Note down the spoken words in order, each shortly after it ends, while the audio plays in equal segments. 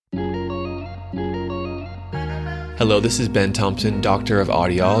Hello, this is Ben Thompson, Doctor of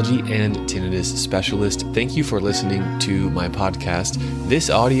Audiology and Tinnitus Specialist. Thank you for listening to my podcast. This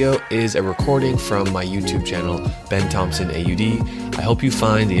audio is a recording from my YouTube channel, Ben Thompson AUD. I hope you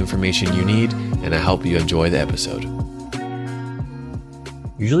find the information you need, and I hope you enjoy the episode.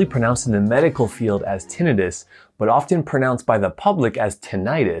 Usually pronounced in the medical field as tinnitus, but often pronounced by the public as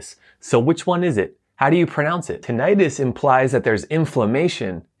tinnitus. So which one is it? How do you pronounce it? Tinnitus implies that there's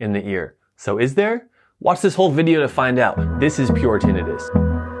inflammation in the ear. So is there? Watch this whole video to find out. This is pure tinnitus.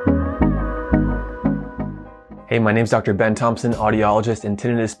 Hey, my name's Dr. Ben Thompson, audiologist and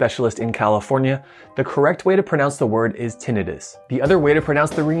tinnitus specialist in California. The correct way to pronounce the word is tinnitus. The other way to pronounce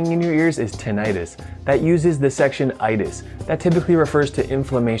the ringing in your ears is tinnitus. That uses the section itis. That typically refers to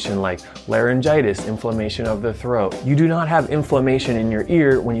inflammation like laryngitis, inflammation of the throat. You do not have inflammation in your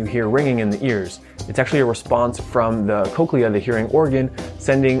ear when you hear ringing in the ears. It's actually a response from the cochlea, the hearing organ,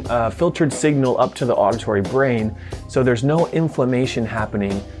 sending a filtered signal up to the auditory brain. So there's no inflammation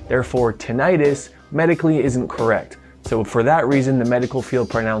happening. Therefore, tinnitus medically isn't correct. So for that reason, the medical field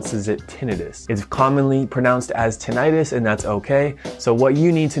pronounces it tinnitus. It's commonly pronounced as tinnitus, and that's okay. So what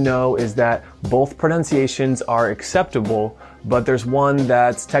you need to know is that both pronunciations are acceptable, but there's one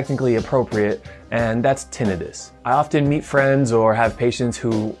that's technically appropriate, and that's tinnitus. I often meet friends or have patients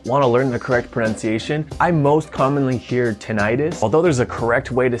who want to learn the correct pronunciation. I most commonly hear tinnitus. Although there's a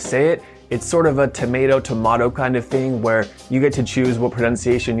correct way to say it, it's sort of a tomato kind of thing where you get to choose what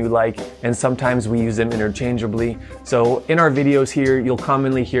pronunciation you like, and sometimes we use them interchangeably. So in our videos here, you'll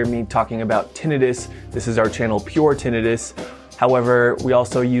commonly hear me talking about tinnitus. This is our channel, Pure Tinnitus. However, we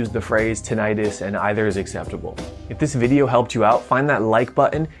also use the phrase tinnitus, and either is acceptable. If this video helped you out, find that like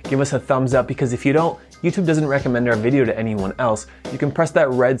button, give us a thumbs up, because if you don't, YouTube doesn't recommend our video to anyone else. You can press that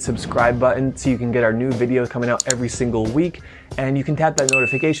red subscribe button so you can get our new videos coming out every single week, and you can tap that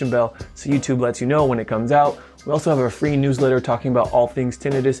notification bell so YouTube lets you know when it comes out. We also have a free newsletter talking about all things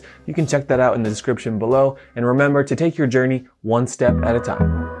tinnitus. You can check that out in the description below, and remember to take your journey one step at a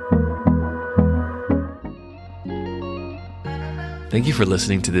time. Thank you for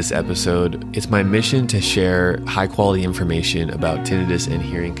listening to this episode. It's my mission to share high quality information about tinnitus and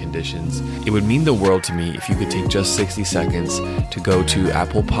hearing conditions. It would mean the world to me if you could take just 60 seconds to go to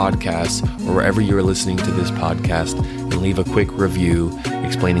Apple Podcasts or wherever you are listening to this podcast and leave a quick review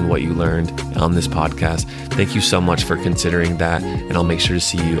explaining what you learned on this podcast. Thank you so much for considering that, and I'll make sure to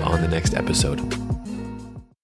see you on the next episode.